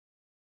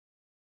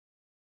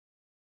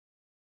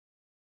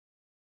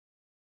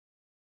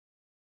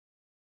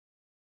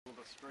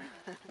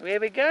Where are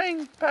we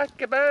going,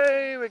 Parker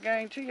Beau? We're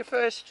going to your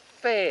first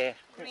fair.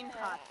 Green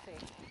Heart Fair.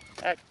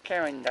 At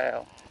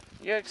Carindale.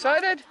 You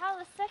excited? How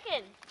the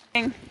second?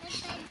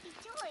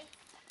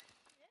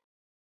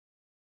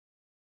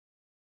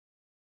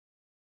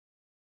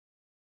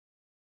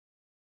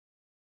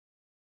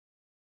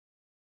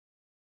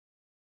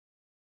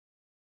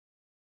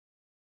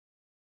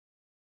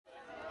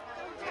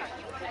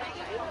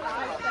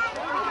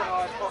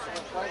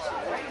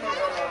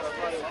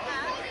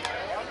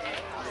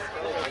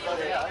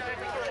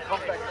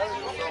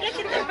 Look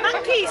at the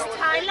monkeys,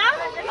 Tyler.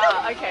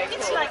 Oh, okay.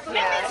 It's like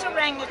mammoths,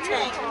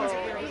 orangutans.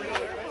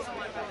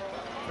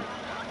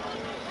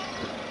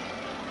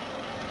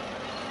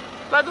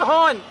 Blow the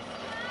horn!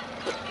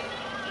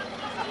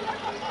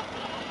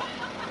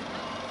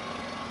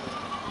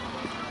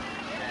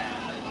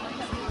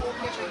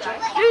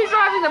 Who's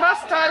driving the bus,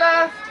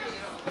 Tyler?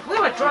 We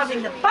were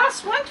driving the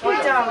bus, weren't we,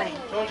 darling?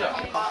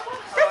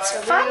 That's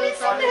fun,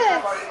 isn't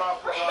it?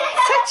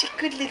 Such a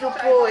good little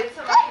boy.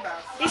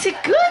 Is it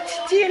good?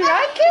 Do you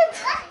like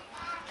it?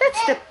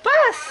 That's the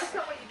bus.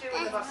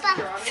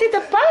 See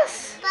the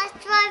bus? Bus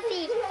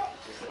driving.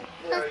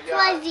 Bus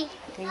driving.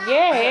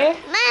 Yeah.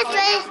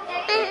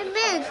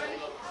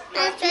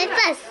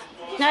 Bus.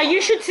 Now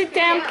you should sit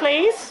down,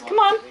 please. Come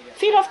on,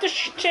 feet off the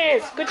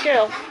chairs. Good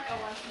girl.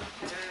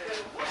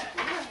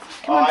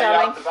 Come on,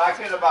 darling. The back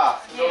of the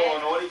bus. No,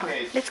 naughty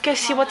kids. Let's go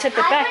see what's at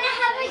the back. I want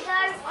to have a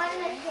go on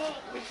the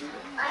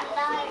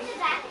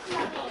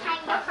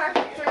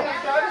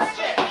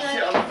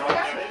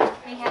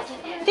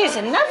thing. There's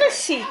another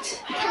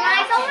seat. Can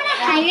I go on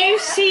a Can you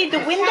see the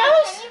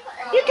windows?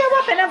 You go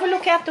up and have a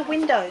look out the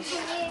windows.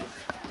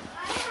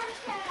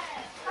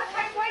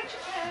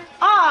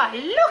 Ah,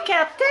 look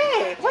out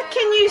there. What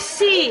can you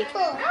see?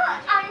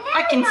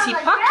 I can see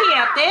Pocky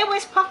out there.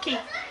 Where's Pocky?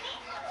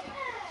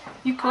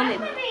 You call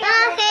him.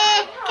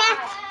 Okay,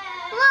 cat.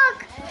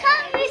 Look,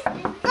 come this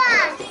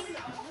bus.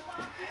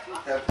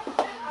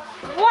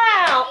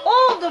 Wow,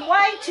 all the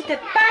way to the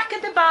back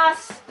of the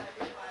bus.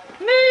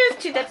 Move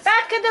to the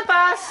back of the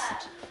bus.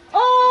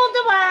 All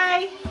the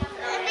way.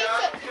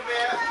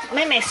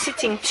 Meme's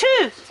sitting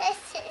too.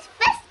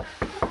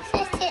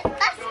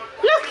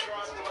 Look.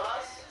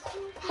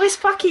 Where's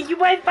Pocky? You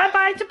wave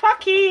bye-bye to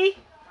Pocky.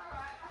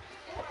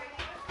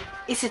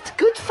 Is it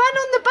good fun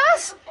on the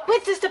bus? Where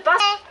does the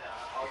bus...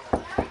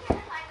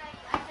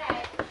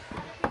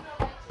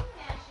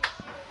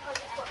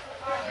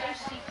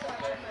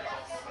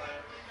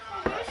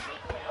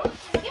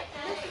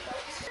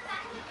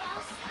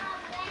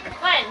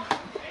 Glenn,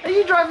 Are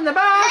you driving the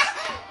bus?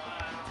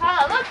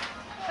 Tyler, look.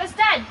 Where's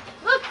Dad?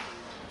 Look.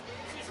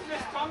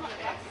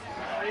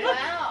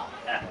 Wow.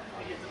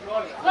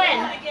 Glenn.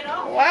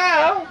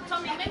 Wow.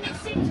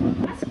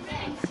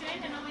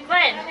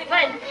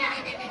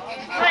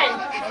 Glenn,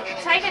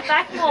 take it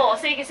back more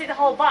so you can see the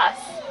whole bus.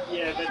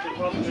 Yeah, but the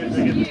problem is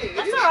they get...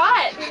 That's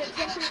alright.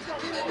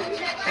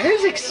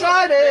 Who's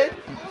excited?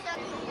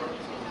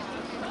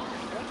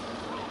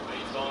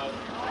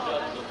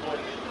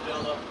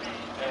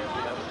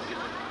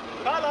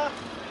 Tyler!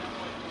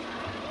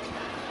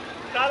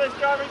 Tyler's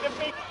driving the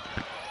big...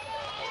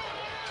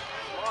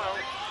 Smile.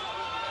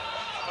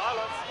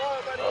 Tyler,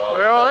 smile, buddy.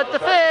 We're all at the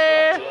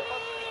fair.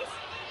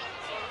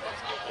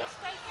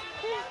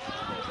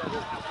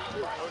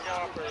 We'll go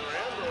up and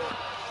around, or...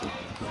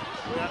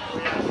 We have to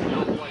go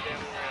all the way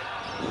down and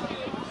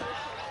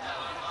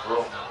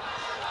around.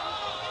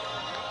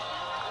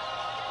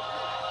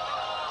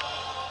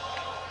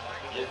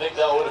 You'd think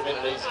that would have been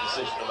an easy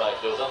decision to make.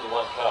 There was only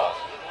one car.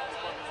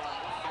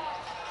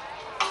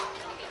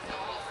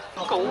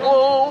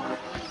 Go.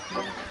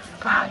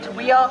 But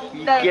we all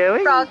day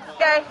Going? frog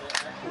day.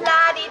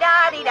 La di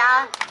da di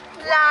da.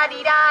 La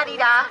di da di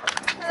da.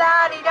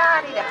 La di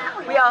da di da.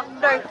 We all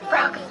know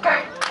frogs go.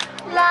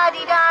 La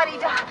di da di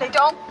da. They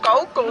don't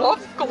go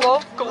glove,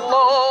 glove,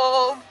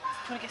 glove.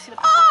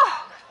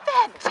 Oh,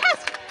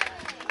 fantastic.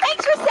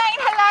 Thanks for saying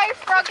hello,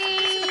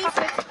 froggies.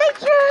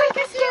 Thank you,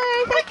 thank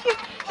you, thank you.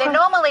 They're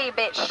normally a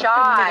bit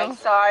shy,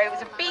 so it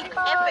was a big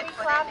effort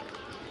for them.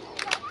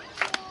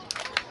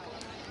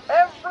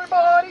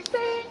 Everybody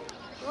sing,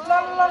 la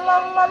la la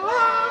la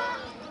la.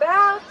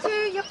 Bow to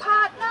your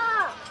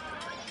partner.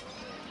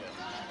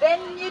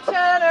 Then you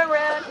turn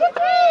around,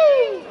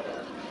 yippee!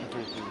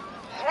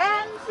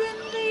 Hands in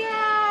the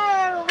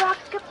air,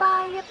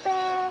 rock-a-bye a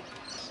bear.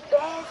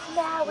 Bears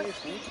now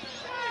with me.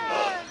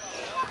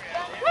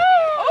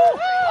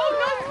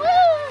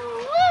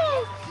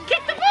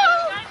 Kick the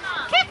ball!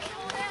 Kick!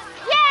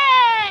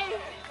 Yay!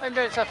 I'm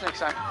doing something next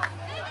time.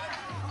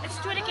 Let's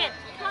do it again.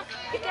 Come on,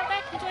 get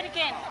back and do it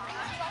again.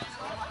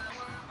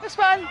 This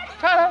one,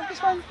 Tyler,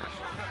 this one.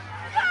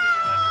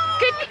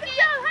 Kick!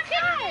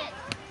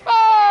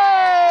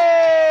 Bye!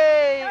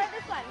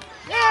 This one.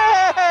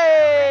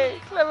 Yay!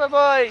 Clever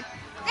boy.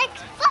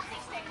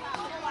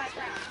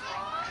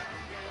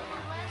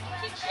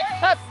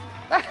 Up.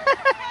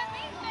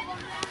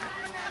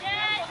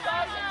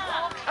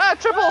 Ah,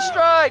 triple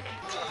strike. like?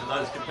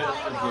 Those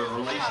competitors were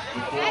released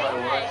before they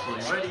were actually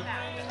ready.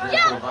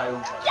 Therefore, they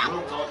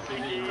will not be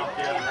knocked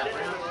out in that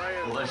round.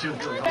 Although she'll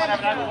go Tyler.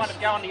 Yeah, you have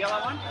a go on the yellow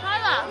one.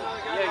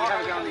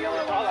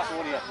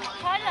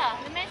 Tyler,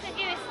 the man said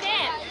give a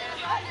stamp.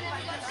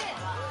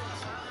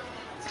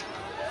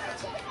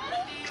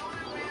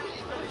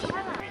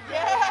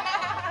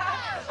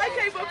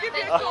 Okay, we'll give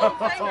you a call.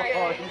 Thank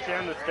you. You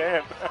found the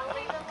stamp. What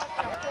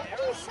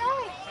do you say?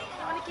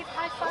 You want to give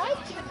high five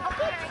to the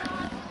public?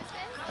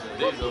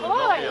 These are the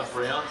knockout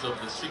rounds of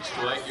the 6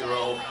 to 8 year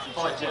old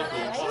identical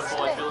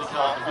modified billy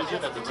cart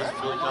division at the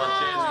Brisbane Billy Cart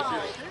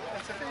Championships.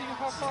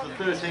 This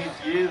is the 13th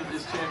year that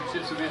this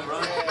championships have been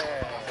run.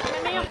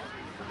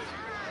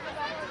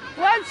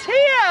 What's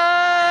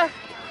here?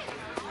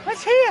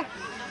 What's here?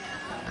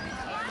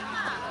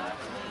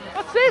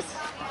 What's this?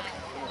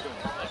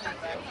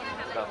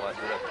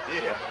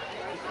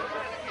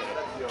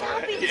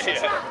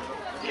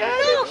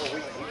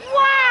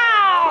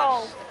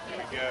 Wow!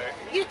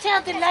 You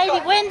tell the lady,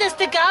 when does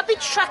the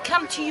garbage truck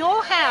come to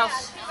your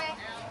house?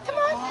 Come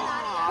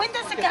on. When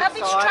does the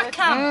garbage truck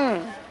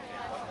come?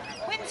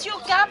 When's your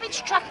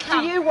garbage truck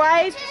come? Do you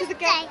wave to the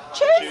garbage?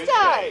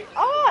 Tuesday.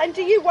 Oh, and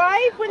do you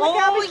wave when the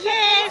garbage? Oh,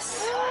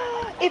 yes.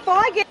 If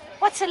I get.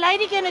 What's the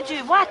lady going to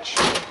do? Watch.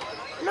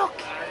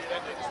 Look.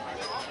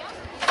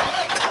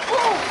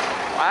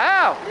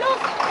 Wow.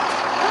 Look.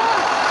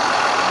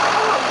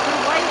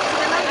 Wave to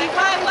the lady.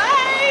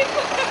 Wave.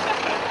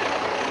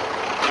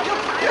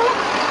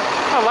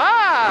 Hola.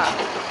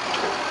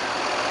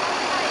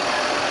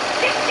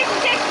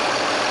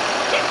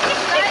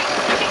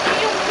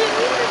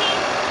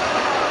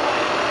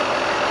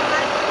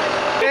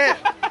 Yeah.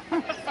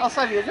 I'll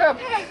save you a job.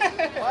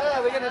 Well,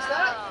 are we going to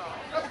start?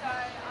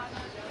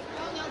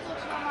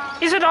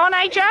 Is it on,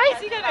 AJ? Is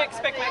he going to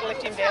expect me to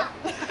lift him down?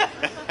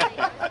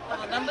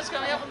 The numbers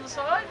coming up on the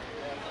side.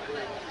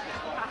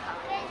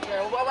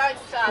 Yeah, well, I won't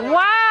start.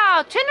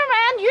 Wow, turn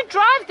around. You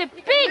drive the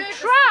big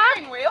truck.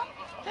 Steering wheel.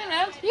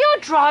 You're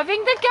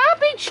driving the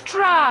garbage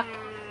truck.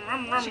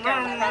 Should go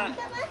in the front.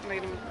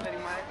 Let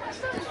him wave.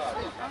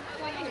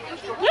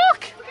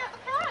 Look.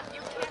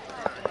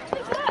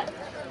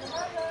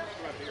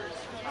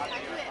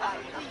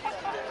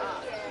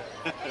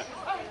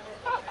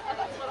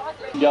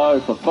 Go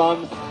for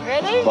fun,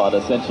 Ready? but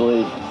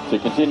essentially to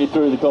continue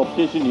through the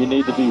competition you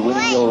need to be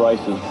winning your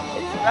races.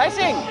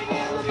 Racing.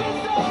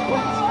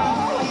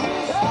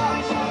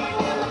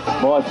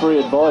 My free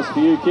advice for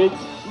you kids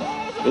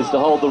is to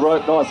hold the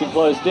rope nice and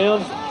close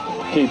down,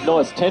 keep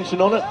nice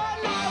tension on it,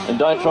 and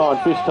don't try and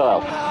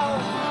fishtail.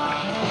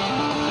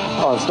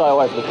 Oh, and stay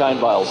away from the cane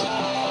bales.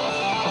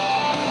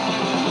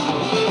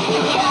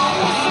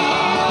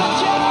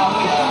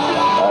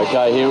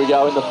 Okay, here we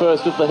go in the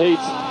first of the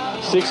heats.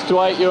 6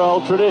 to 8 year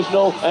old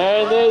traditional,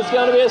 and there's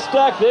going to be a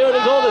stack. There it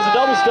is. Oh, there's a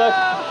double stack.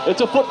 It's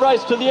a foot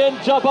race to the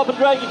end. Jump up and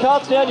drag your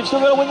carts down. You've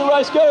still got to win the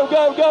race. Go,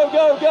 go, go,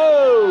 go,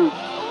 go.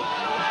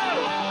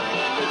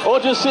 Or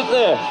just sit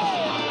there.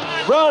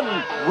 Run,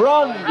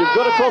 run. You've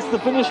got to cross the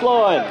finish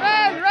line.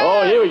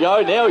 Oh, here we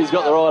go. Now he's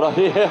got the right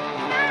idea.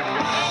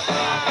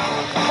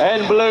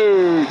 And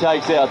Blue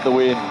takes out the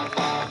win.